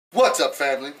What's up,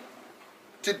 family?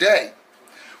 Today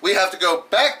we have to go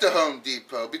back to Home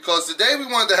Depot because today we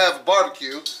wanted to have a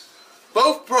barbecue.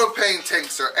 Both propane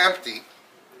tanks are empty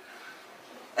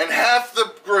and half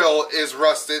the grill is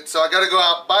rusted, so I gotta go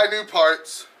out, buy new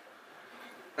parts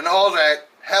and all that,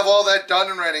 have all that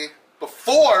done and ready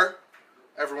before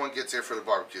everyone gets here for the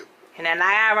barbecue. And then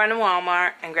I gotta run to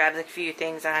Walmart and grab a few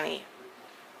things I need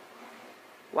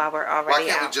while we're already out. Why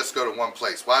can't we just go to one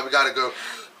place? Why we gotta go to...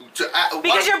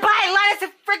 Because you're buying lettuce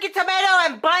and freaking tomato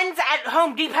and buns at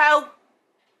Home Depot.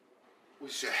 We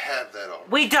should have that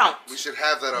already. We don't. We should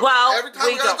have that already. Well, every time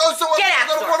we gotta go somewhere, we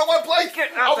gotta go to one place.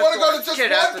 I want to go to just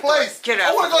one place.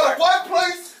 I want to go to one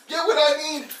place, get what I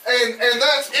need, and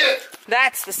that's it.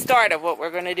 That's the start of what we're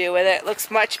going to do with it.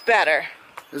 Looks much better.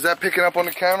 Is that picking up on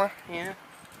the camera? Yeah.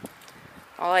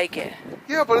 I like it.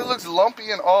 Yeah, but it looks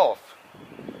lumpy and off.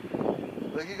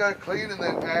 Like you gotta clean and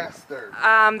then ass dirt.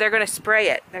 They're going to spray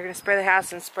it. They're going to spray the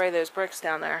house and spray those bricks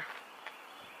down there.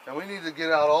 And we need to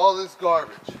get out all this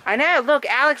garbage. I know. Look,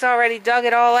 Alex already dug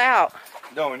it all out.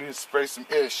 No, we need to spray some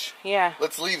ish. Yeah.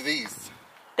 Let's leave these.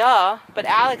 Duh. But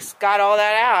Alex got all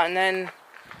that out, and then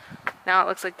now it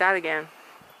looks like that again.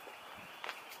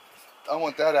 I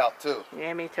want that out too.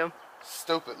 Yeah, me too.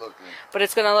 Stupid looking. But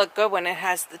it's going to look good when it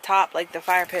has the top, like the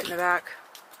fire pit in the back.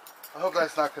 I hope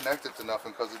that's not connected to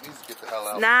nothing because it needs to get the hell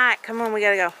out. It's not. Come on, we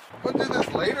got to go. We'll do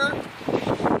this later.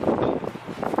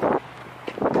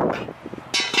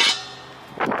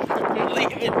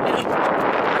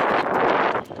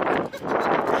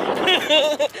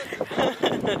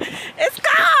 It's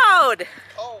cold!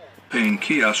 Paying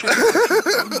kiosk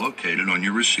located on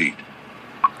your receipt.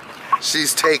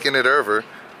 She's taking it over,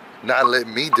 not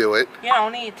letting me do it. You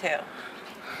don't need to.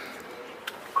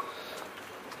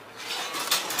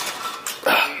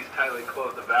 Please tightly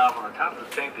close the valve on the top of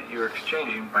the tank that you're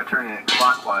exchanging by turning it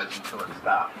clockwise until it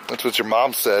stops. That's what your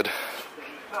mom said. If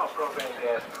you smell propane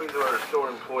gas, please order a store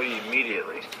employee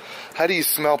immediately. How do you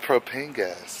smell propane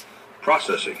gas?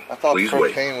 Processing. I thought Please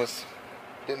propane wait.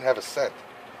 didn't have a scent.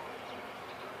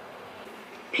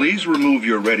 Please remove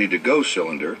your ready-to-go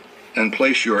cylinder and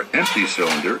place your empty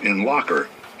cylinder in locker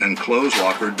and close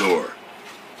locker door.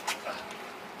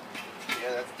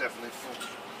 Yeah, that's definitely full.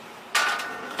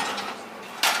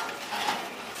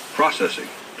 Processing.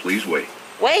 Please wait.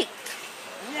 Wait!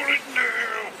 What now?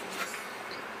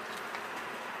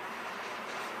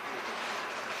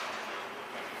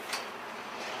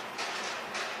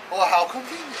 Oh, how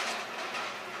convenient.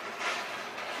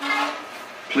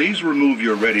 Please remove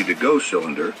your ready-to-go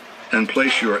cylinder and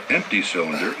place your empty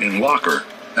cylinder in locker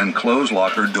and close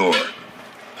locker door.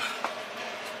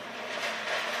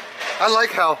 I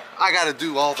like how I gotta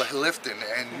do all the lifting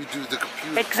and you do the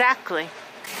computer. Exactly.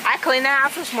 I cleaned the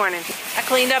house this morning. I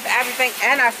cleaned up everything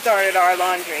and I started our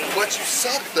laundry. But you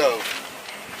suck though.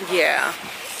 Yeah.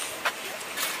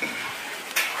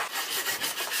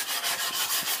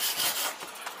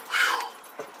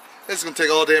 This is gonna take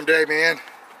all damn day, man.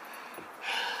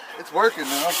 It's working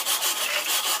now.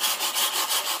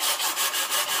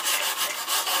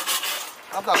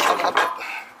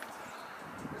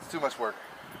 It's too much work.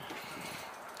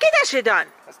 Get that shit done.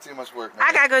 That's too much work, man.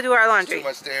 I gotta go do our laundry. Too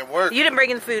much damn work. You didn't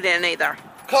bring the food in either.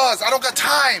 Cause I don't got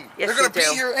time. Yes, They're gonna you be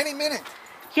do. here any minute.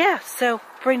 Yeah, so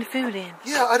bring the food in.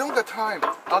 Yeah, I don't got time.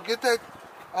 I'll get that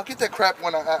crap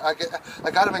when I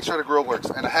gotta make sure the grill works,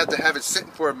 and I have to have it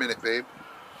sitting for a minute, babe.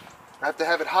 I have to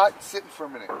have it hot and sitting for a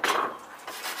minute.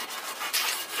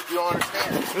 If you don't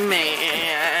understand.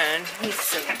 Man, he's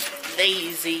so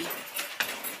lazy.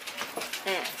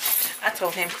 I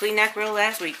told him clean that grill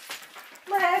last week.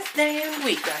 Last damn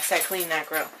week I said clean that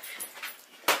grill.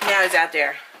 Now he's out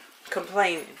there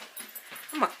complaining.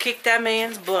 I'm gonna kick that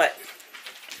man's butt.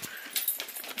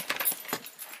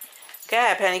 Go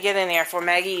ahead, Penny, get in there before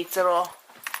Maggie eats it all.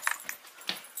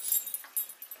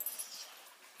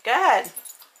 Go ahead.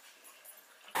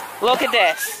 Look at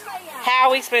this. How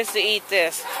are we supposed to eat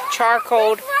this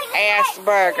charcoal ass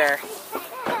burger?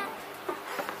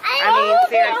 I mean,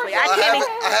 seriously,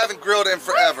 I haven't grilled in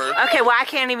forever. Okay, well, I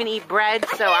can't even eat bread,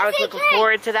 so I was looking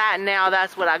forward to that, and now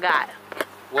that's what I got.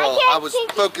 Well, I was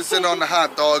focusing on the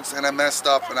hot dogs, and I messed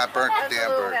up, and I burnt the damn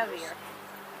burgers.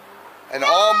 And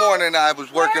all morning I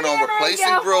was working on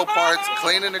replacing grill parts,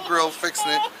 cleaning the grill,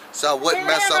 fixing it, so I wouldn't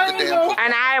mess up the damn cookie.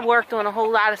 And I worked on a whole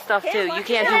lot of stuff, too. You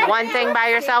can't do one thing by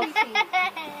yourself?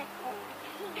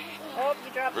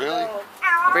 Really?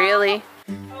 Really?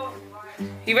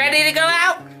 You ready to go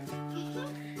out?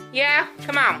 Yeah?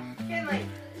 Come on. Kinley,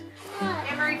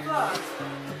 get very close.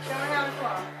 Show me how to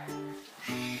close.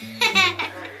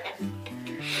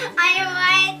 I don't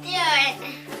want to do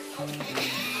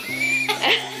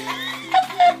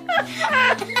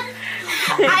it.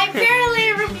 I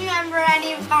barely remember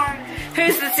any part.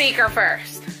 Who's the seeker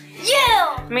first?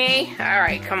 You! Me?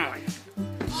 Alright, come on.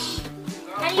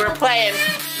 We're playing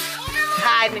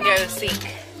hide and go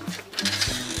seek.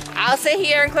 I'll sit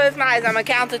here and close my eyes. I'm gonna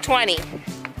count to 20.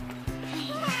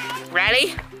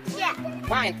 Ready? Yeah.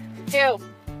 1, 2,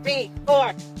 3,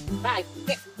 4, 5,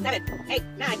 6, 7, 8,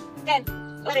 9, 10,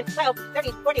 11, 12,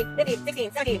 13, 14, 15,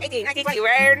 16, 17, 18, 19, 20.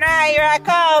 Where now? Here I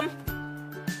come.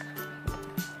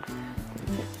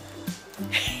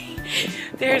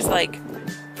 There's like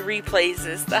 3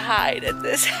 places to hide at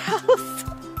this house.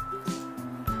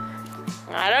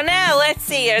 I don't know. Let's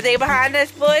see. Are they behind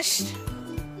this bush?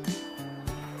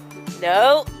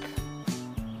 Nope.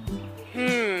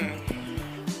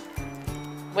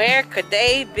 Where could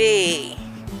they be?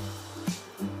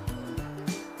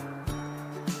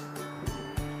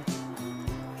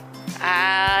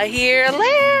 I hear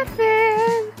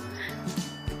laughing.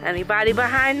 Anybody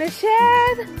behind the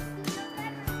shed?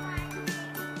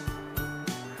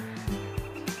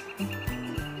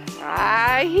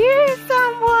 I hear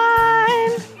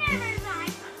someone.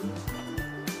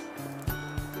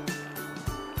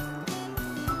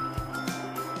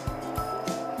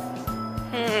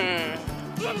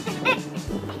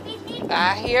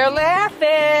 I hear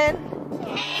laughing.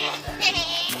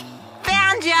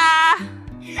 Found ya.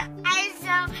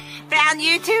 Found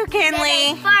you too,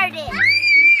 Kinley. Farted.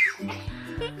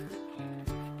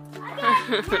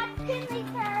 No,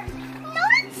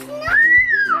 it's not.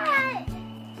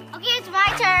 Okay, it's my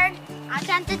turn. I'll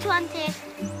count to 20.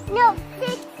 No,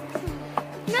 6.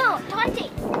 No, 20.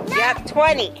 No. Yep,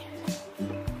 20.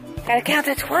 Gotta count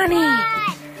to 20. 1,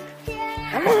 2,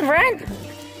 Come on, run. 3,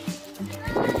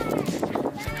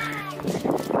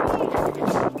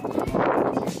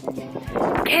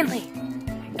 Kinley.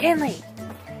 Kinley.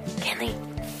 Kinley.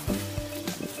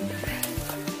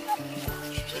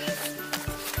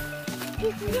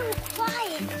 It's real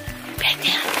quiet. Back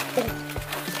down.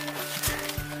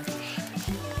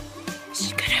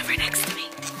 Scoot over next to me.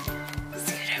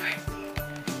 Scoot over.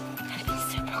 Gotta be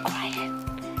super quiet.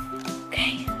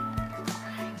 Okay?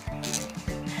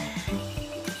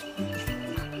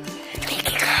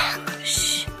 Pinky girl.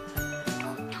 Shh.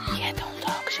 Yeah, don't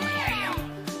talk. She'll hear you.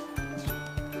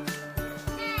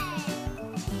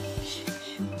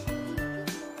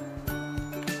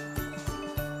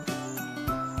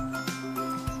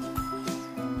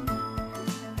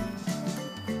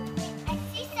 I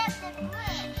see something blue.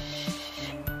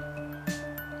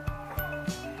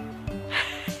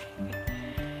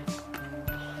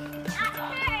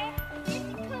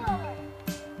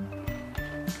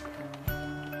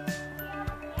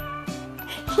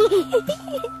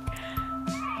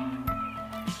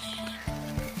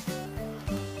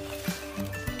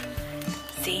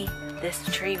 See, this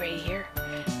tree right here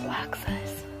blocks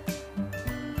us.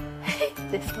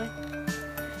 This one.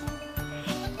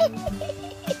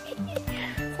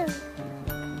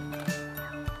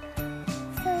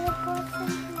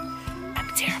 I'm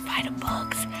terrified of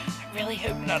bugs. I'm really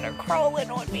hoping none are crawling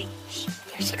on me. Shh,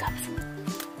 here she comes.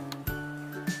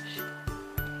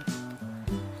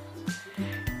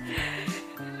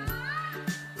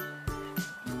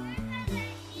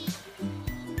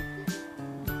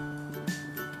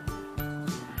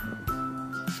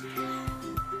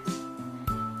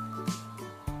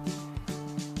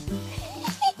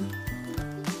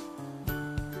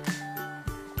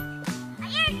 I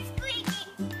hear it squeaking.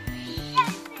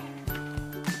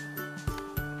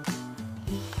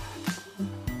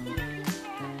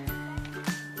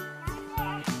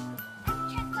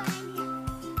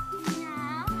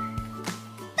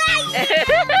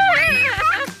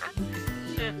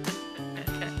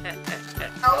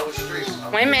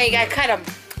 Wait a minute, you gotta cut them.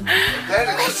 Then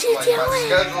it just like my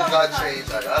schedule got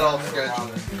changed. I got all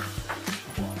scheduled.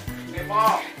 Hey,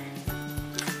 Mom.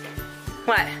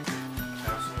 What?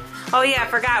 Oh yeah, I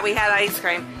forgot we had ice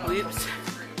cream. Oops.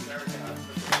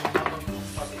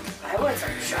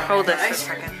 Hold this for a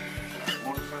second.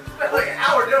 Look at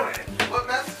how we're doing it. What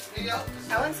messes me up?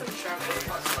 I want some strawberries.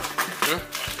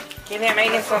 Can you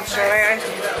make some strawberries?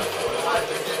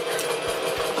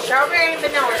 Strawberry and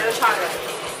vanilla, no chocolate.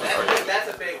 That's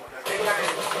a big one. A big one is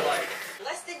like...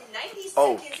 Less than 90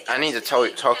 Oh, seconds I need to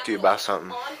talk to you about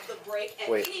something. on the break,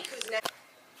 and Wait. Petey Kuznet-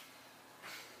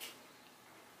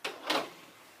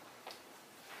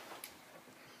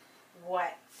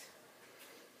 What?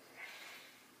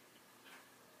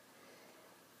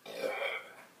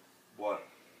 What?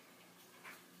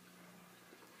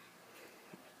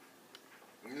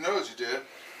 You know what you did.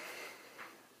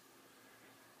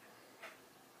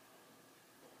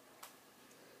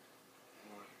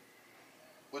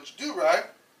 What you do, right?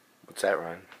 What's that,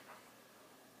 Ryan?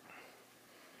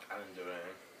 I didn't do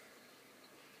anything.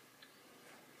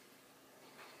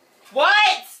 What?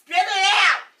 Spit it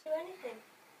out! Do anything.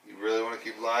 You really want to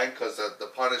keep lying? Because the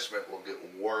punishment will get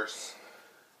worse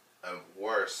and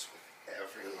worse with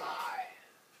every lie.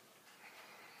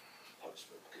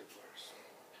 Punishment will get worse.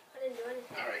 I didn't do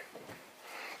anything. Alright.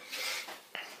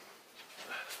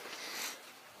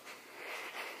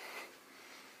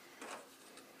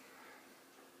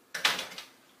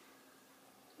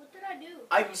 What did I do?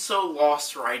 I'm so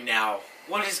lost right now.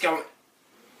 What is going...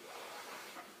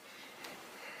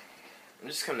 I'm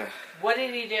just gonna... What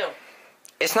did he do?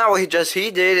 It's not what he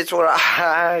did. It's what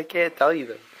I can't tell you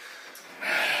though.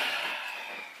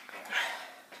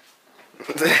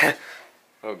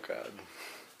 Oh God.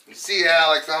 You see,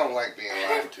 Alex, I don't like being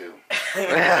lied to.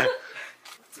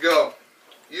 Let's go.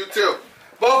 You too.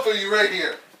 Both of you right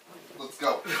here. Let's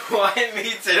go. What?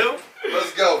 Me too?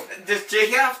 Let's go. Does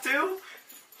Jake have to?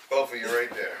 Both of you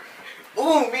right there.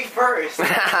 Ooh, me first.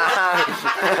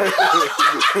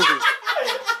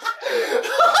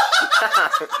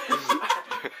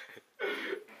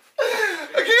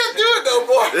 I can't do it no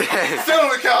more. Sit on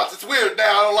the couch. It's weird now.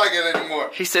 I don't like it anymore.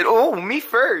 He said, "Oh, me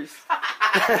first."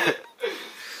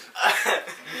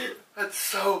 That's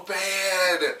so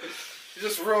bad. You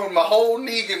just ruined my whole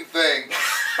Negan thing.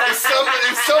 If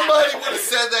somebody would have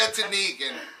said that to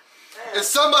Negan, if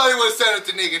somebody would have said it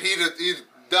to Negan, he'd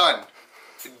done.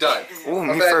 Done. Ooh,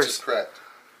 My me badge first. is correct.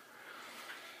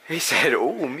 He said,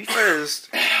 "Oh, me first."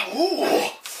 Ooh.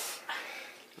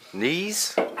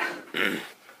 Knees.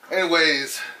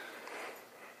 Anyways,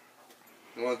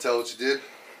 you want to tell what you did?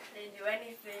 I didn't do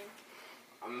anything.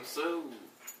 I'm so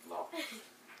lost.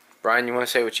 Brian, you want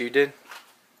to say what you did?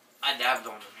 I dabbed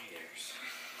on them haters.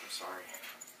 I'm sorry.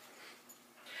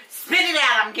 Spit it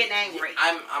out, I'm getting angry.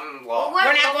 I'm lost. What?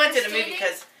 We're not going to the Spit movie it?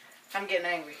 because I'm getting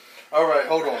angry. All right,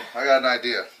 hold on. I got an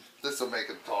idea. This will make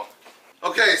it talk.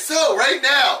 Okay, so right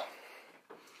now,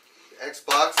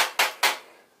 Xbox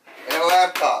and a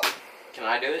laptop. Can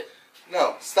I do it?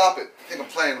 No, stop it. I think I'm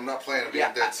playing. I'm not playing. I'm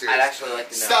being dead serious. I'd actually like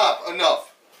to know. Stop.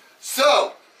 Enough.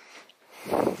 So,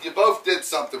 you both did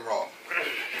something wrong.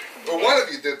 Or one of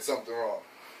you did something wrong.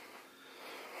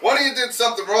 One of you did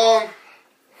something wrong.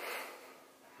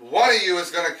 One of you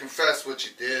is going to confess what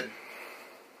you did.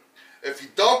 If you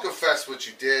don't confess what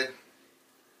you did,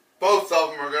 both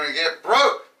of them are going to get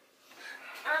broke.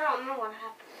 I don't know what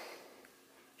happened.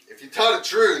 If you tell the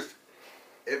truth,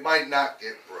 it might not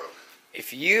get broke.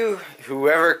 If you,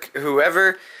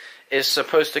 whoever is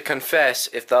supposed to confess,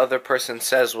 if the other person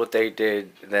says what they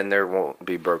did, then there won't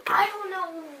be broken. I don't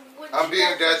know what I'm you being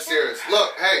guys dead said. serious.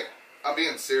 Look, hey, I'm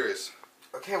being serious.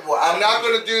 Okay, well, I'm not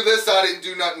going to do this. I didn't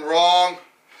do nothing wrong.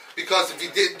 Because if you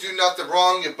didn't do nothing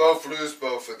wrong, you both lose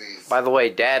both of these. By the way,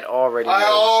 Dad already knows. I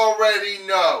already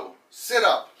know. Sit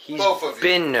up. He's both of you.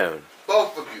 been known.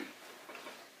 Both of you.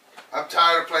 I'm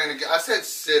tired of playing again. I said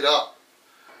sit up.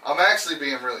 I'm actually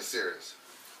being really serious.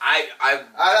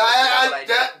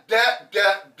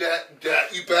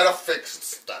 You better fix it,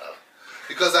 stutter.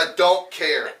 Because I don't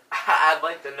care. I'd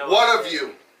like to know. One of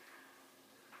you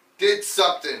did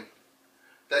something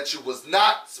that you was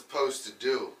not supposed to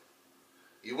do.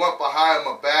 You went behind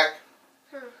my back.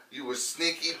 You were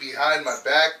sneaky behind my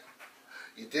back.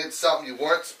 You did something you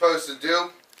weren't supposed to do.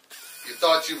 You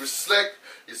thought you were slick.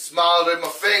 You smiled in my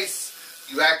face.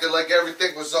 You acted like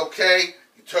everything was okay.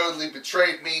 You totally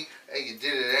betrayed me, and you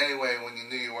did it anyway when you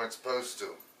knew you weren't supposed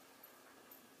to.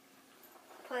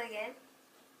 Play again.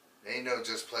 Ain't no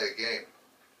just play a game.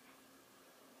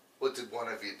 What did one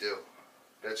of you do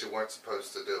that you weren't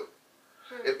supposed to do?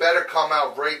 It better come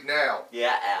out right now.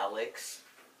 Yeah, Alex.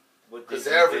 Because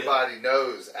everybody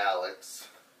knows, Alex.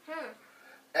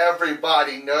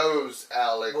 Everybody knows,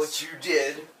 Alex. What you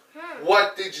did.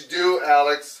 What did you do,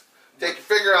 Alex? Take your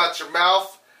finger out your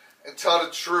mouth and tell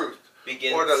the truth.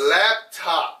 Begins, or the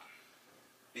laptop.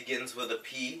 Begins with a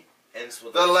P, ends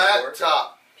with the a 4.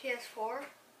 laptop. PS4.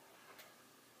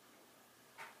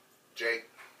 Jake.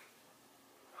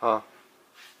 Huh?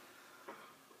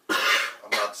 I'm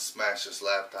about to smash this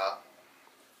laptop.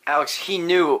 Alex, he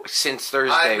knew since I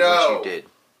Thursday know what you did.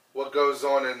 what goes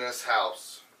on in this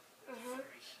house.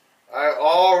 I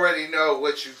already know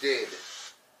what you did.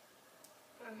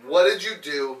 What did you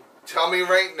do? Tell me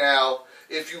right now.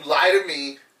 If you lie to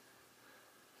me,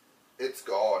 it's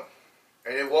gone.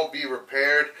 And it won't be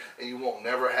repaired, and you won't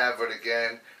never have it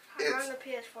again. I run the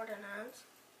PS4 to nines.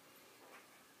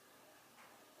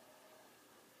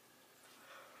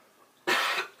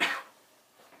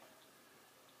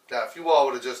 Now, if you all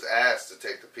would have just asked to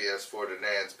take the PS4 to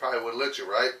Nan's, probably would have let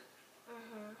you, right?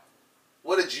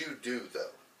 What did you do,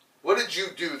 though? What did you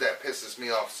do that pisses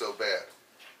me off so bad?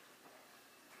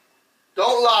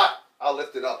 Don't lie. I'll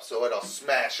lift it up so it'll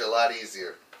smash a lot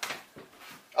easier.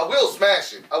 I will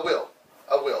smash it. I will.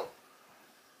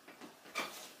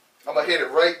 I'm going to hit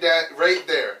it right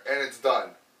there, and it's done.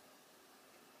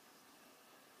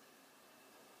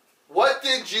 What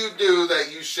did you do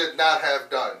that you should not have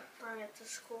done? Bring it to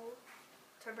school.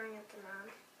 To bring it to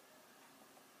Mom.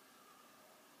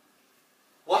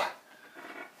 Why?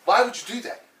 Why would you do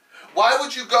that? Why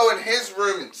would you go in his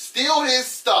room and steal his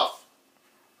stuff,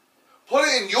 put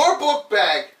it in your book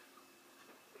bag,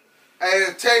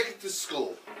 and take it to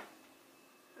school?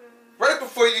 Right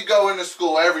before you go into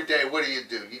school every day, what do?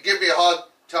 You give me a hug,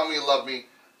 tell me you love me,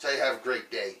 tell you have a great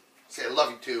day. Say I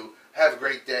love you too, have a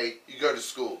great day, you go to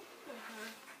school.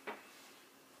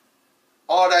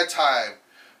 All that time,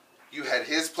 you had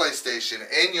his PlayStation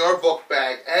in your book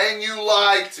bag, and you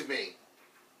lied to me.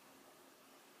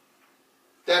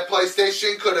 That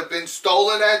PlayStation could have been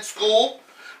stolen at school,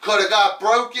 could have got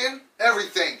broken,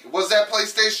 everything. Was that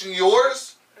PlayStation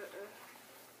yours?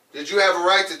 Did you have a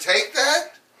right to take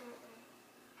that?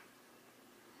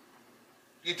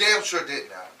 You damn sure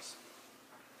didn't, Alex.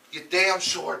 You damn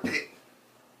sure didn't.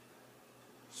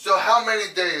 So how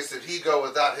many days did he go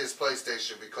without his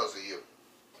PlayStation because of you?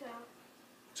 2.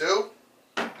 2?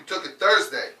 You took it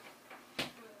Thursday.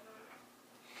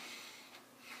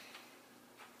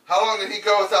 How long did he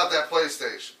go without that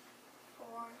PlayStation? 4.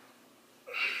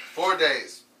 4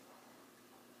 days.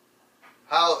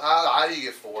 How do you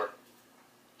get 4?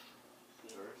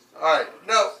 Alright,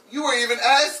 no, you were even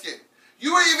asking.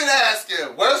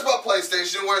 Where's my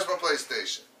PlayStation? Where's my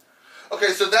PlayStation? Okay,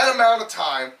 so that amount of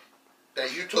time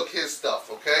that you took his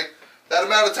stuff, okay? That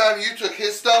amount of time you took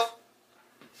his stuff,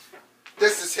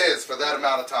 this is his for that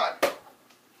amount of time.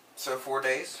 So 4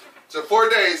 days. So 4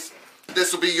 days,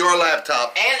 this will be your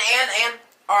laptop. And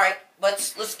all right,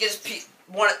 let's get his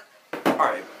All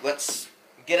right, let's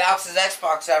get Alex's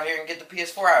Xbox out here and get the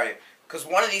PS4 out here, because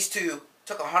one of these two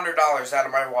took $100 out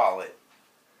of my wallet.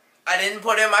 I didn't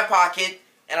put it in my pocket,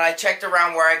 and I checked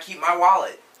around where I keep my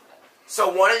wallet. So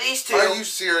one of these two. Are you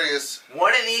serious?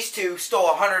 One of these two stole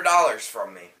 $100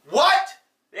 from me. What?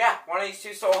 Yeah, one of these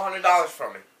two stole $100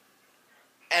 from me.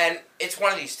 And it's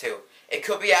one of these two. It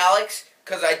could be Alex,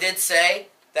 because I did say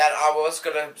that I was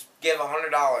going to give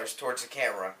 $100 towards the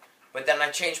camera. But then I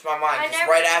changed my mind, because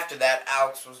right after that,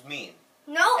 Alex was mean.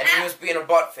 No, and he was being a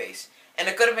butt face. And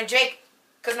it could have been Jake,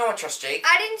 because no one trusts Jake.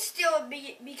 I didn't steal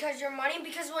it because your money,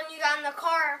 because when you got in the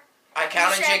car... I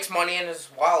counted Jake's money in his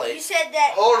wallet. You said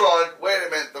that... Hold on, wait a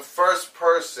minute. The first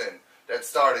person that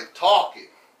started talking,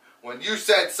 when you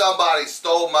said somebody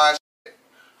stole my shit.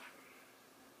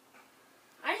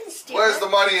 I didn't steal Where's it. the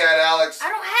money at, Alex? I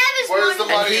don't have his Where's money.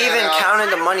 the money And he at, even Alex? counted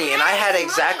the money, and I had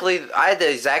money. the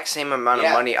exact same amount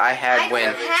of money I had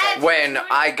when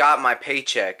I got my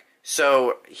paycheck.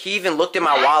 So he even looked in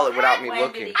my wallet without me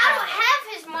looking. I don't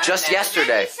have his money. Just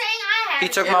yesterday. He's saying I have He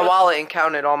it. took my wallet and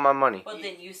counted all my money. Well,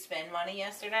 did you spend money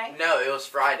yesterday? No, it was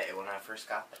Friday when I first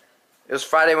got there. It was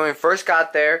Friday when we first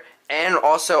got there, and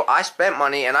also I spent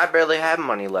money, and I barely have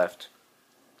money left.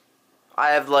 I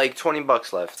have like 20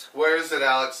 bucks left. Where is it,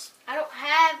 Alex? I don't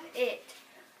have it.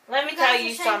 Let me You tell guys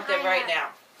you are saying something I right have. now.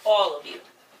 All of you.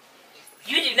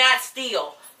 You do not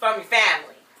steal from your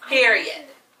family. Period.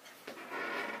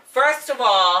 First of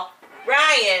all,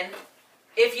 Ryan,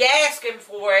 if you ask him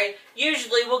for it,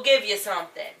 usually will give you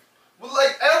something. Well,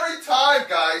 like every time,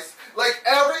 guys, like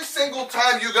every single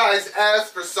time you guys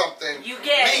ask for something, You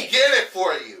get we it. get it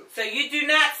for you. So you do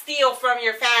not steal from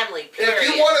your family, period.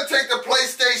 If you want to take the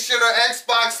PlayStation or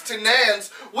Xbox to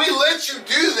Nan's, we let you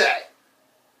do that.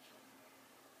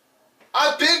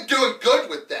 I've been doing good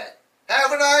with that,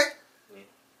 haven't I?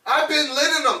 I've been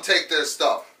letting them take their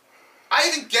stuff. I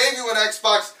even gave you an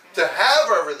Xbox to have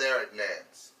over there at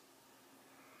Nan's.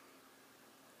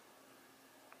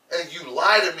 And you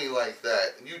lie to me like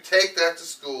that, and you take that to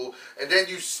school, and then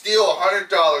you steal $100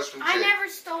 from Jake. I never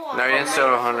stole $100. No, he didn't steal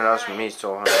 $100 from me. He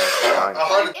stole $100 from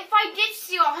mine. If I did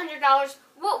steal $100,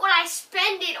 what would I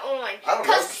spend it on? I don't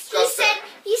know. Because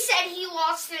he said he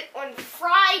lost it on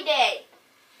Friday.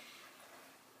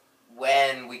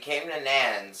 When we came to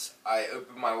Nan's, I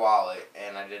opened my wallet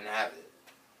and I didn't have it.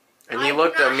 And I he do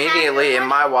looked not have immediately your in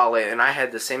my wallet, and I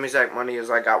had the same exact money as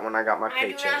I got when I got my I do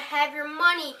not paycheck. have your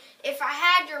money. If I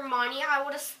had your money, I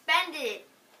would have spent it.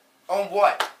 On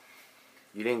what?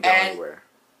 You didn't go And- anywhere.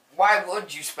 Why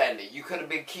would you spend it? You could have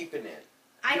been keeping it.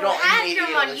 I You don't don't have your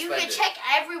immediately money. You spend can it. check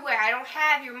everywhere. I don't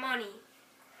have your money.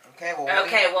 Okay, well.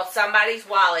 Okay, well, somebody's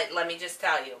wallet, let me just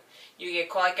tell you. You get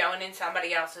caught going in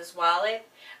somebody else's wallet,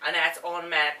 and that's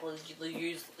automatically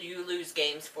you lose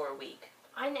games for a week.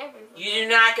 I never. You do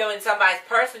not go in somebody's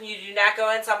purse, and you do not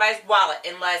go in somebody's wallet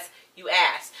unless you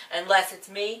ask. Unless it's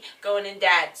me going in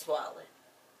Dad's wallet.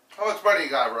 How much money you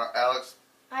got, Alex?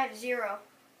 I have 0.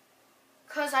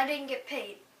 Because I didn't get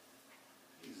paid.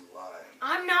 He's lying.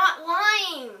 I'm not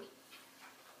lying.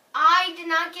 I did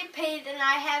not get paid and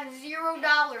I have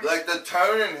 $0. Like the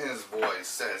tone in his voice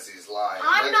says he's lying.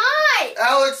 I'm like, not.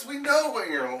 Alex, we know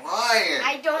when you're lying.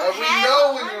 I don't we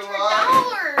know when have you're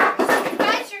lying. $100. You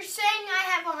guys are saying I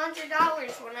have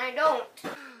 $100 when I don't.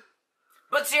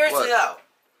 But seriously What? though,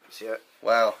 See it?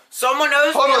 Wow. someone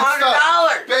owes Hold me on,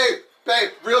 stop. $100. Babe,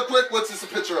 real quick, what's this a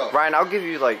picture of? Ryan, I'll give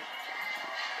you that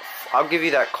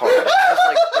card. It has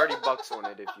like $30 on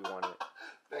it if you want it.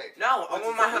 Babe, No, I what's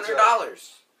want this my a picture of? $100.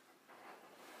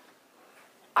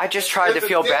 I just tried to It's a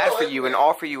feel deal, bad for isn't you and it?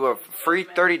 offer you a free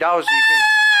 $30 you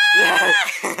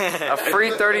can... a free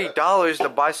 $30 to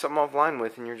buy something offline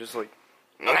with, and you're just like...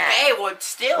 Okay, well,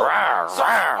 still. Rawr, So,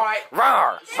 rawr, alright.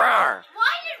 rawr, rawr.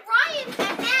 Why did Ryan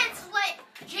and Nance let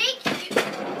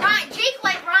Jake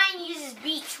let Ryan use his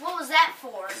beach? What was that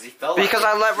for? Because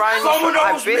I let Ryan... Someone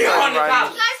I've owes been me letting $100.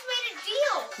 Ryan... You guys made a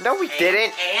deal. No, we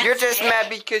didn't. And- You're just and- mad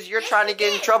because you're trying to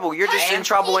get in trouble. You're just in And-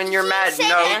 trouble and you're mad. said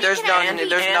No, that. there's And- nothing.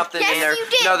 and- There's and- nothing in Yes, there. you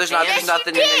did. No, there's not. Yes, There's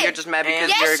nothing in you there. did. You're just mad because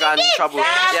Yes, you you got in did. trouble.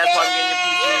 Yes, Yeah, that's why I'm getting your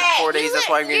PC for 4 you days. That's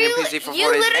why I'm getting your PC for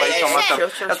 4 days. To play literally so much said-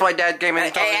 stuff. That's why Dad came in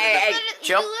and told me. Hey,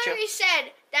 Chill, You chill. literally said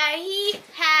that he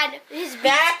had his beach,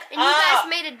 Back and you guys up.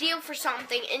 made a deal for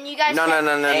something, and you guys No, said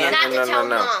no, no, no, no, not no, to tell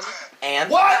no, no. Mom And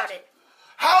What? about it.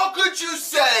 How could you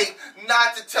say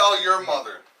not to tell your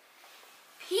mother?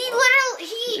 He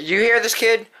literally You hear this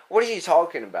kid? What are you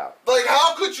talking about? Like,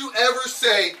 how could you ever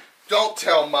say, don't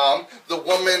tell Mom, the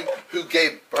woman who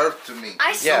gave birth to me?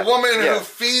 I Yeah. The woman Yeah. who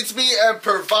feeds me and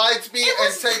provides me It and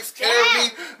was takes care of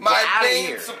me, my Get outta main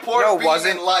here. support No, it being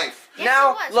wasn't. in life. Yes,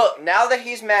 Now, it was. look, now that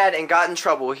he's mad and got in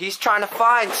trouble, he's trying to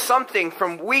find something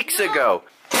from weeks ago.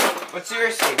 But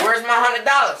seriously, where's my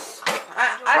 $100?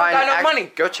 I don't Ryan, got no money.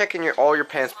 Go check in all your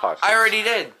pants pockets. I already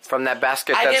did. From that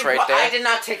basket I that's didn't. right there. I did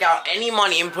not take out any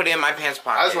money and put it in my pants I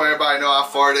pocket. just want everybody to know I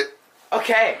farted.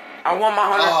 Okay, I want my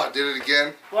 $100. Oh, I did it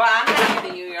again. Well, I'm not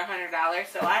giving you your $100,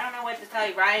 so I don't know what to tell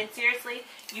you. Ryan, seriously,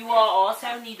 you all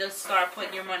also need to start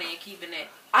putting your money and keeping it.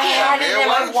 I Yeah, had it man, in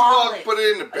why my don't you all wallet. put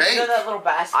it in the You know bank? that little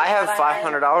basket? I have that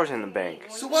 $500 in the bank.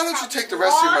 So why don't you take the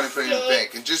rest of your money and put it in the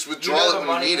bank and just withdraw You know it the when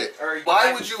money, you need it? or you Why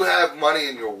buy- would you have money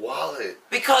in your wallet?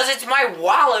 Because it's my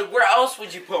wallet. Where else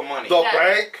would you put money? The Yeah.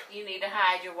 bank? You need to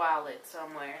hide your wallet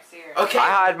somewhere, seriously. Okay. I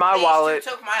hide my these wallet.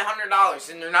 two took my $100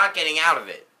 and they're not getting out of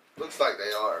it. Looks like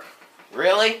they are.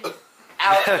 Really?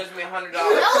 Alex owes me $100.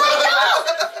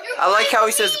 I like how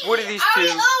he says, what are these I two?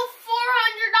 owe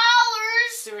 $400.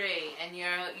 3, and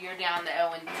you're down to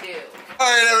 0 and 2.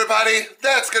 Alright everybody,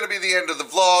 that's going to be the end of the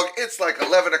vlog. It's like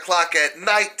 11 o'clock at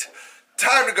night.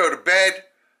 Time to go to bed.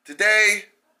 Today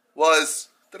was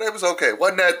okay.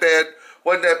 Wasn't that bad.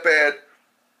 I'm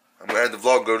going to end the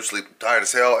vlog and go to sleep. I'm tired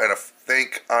as hell, and I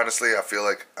think, honestly, I feel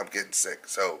like I'm getting sick.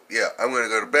 So, yeah, I'm going to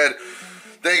go to bed.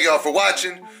 Thank y'all for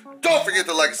watching. Don't forget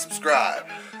to like and subscribe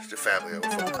to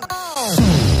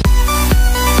FamilyOFive.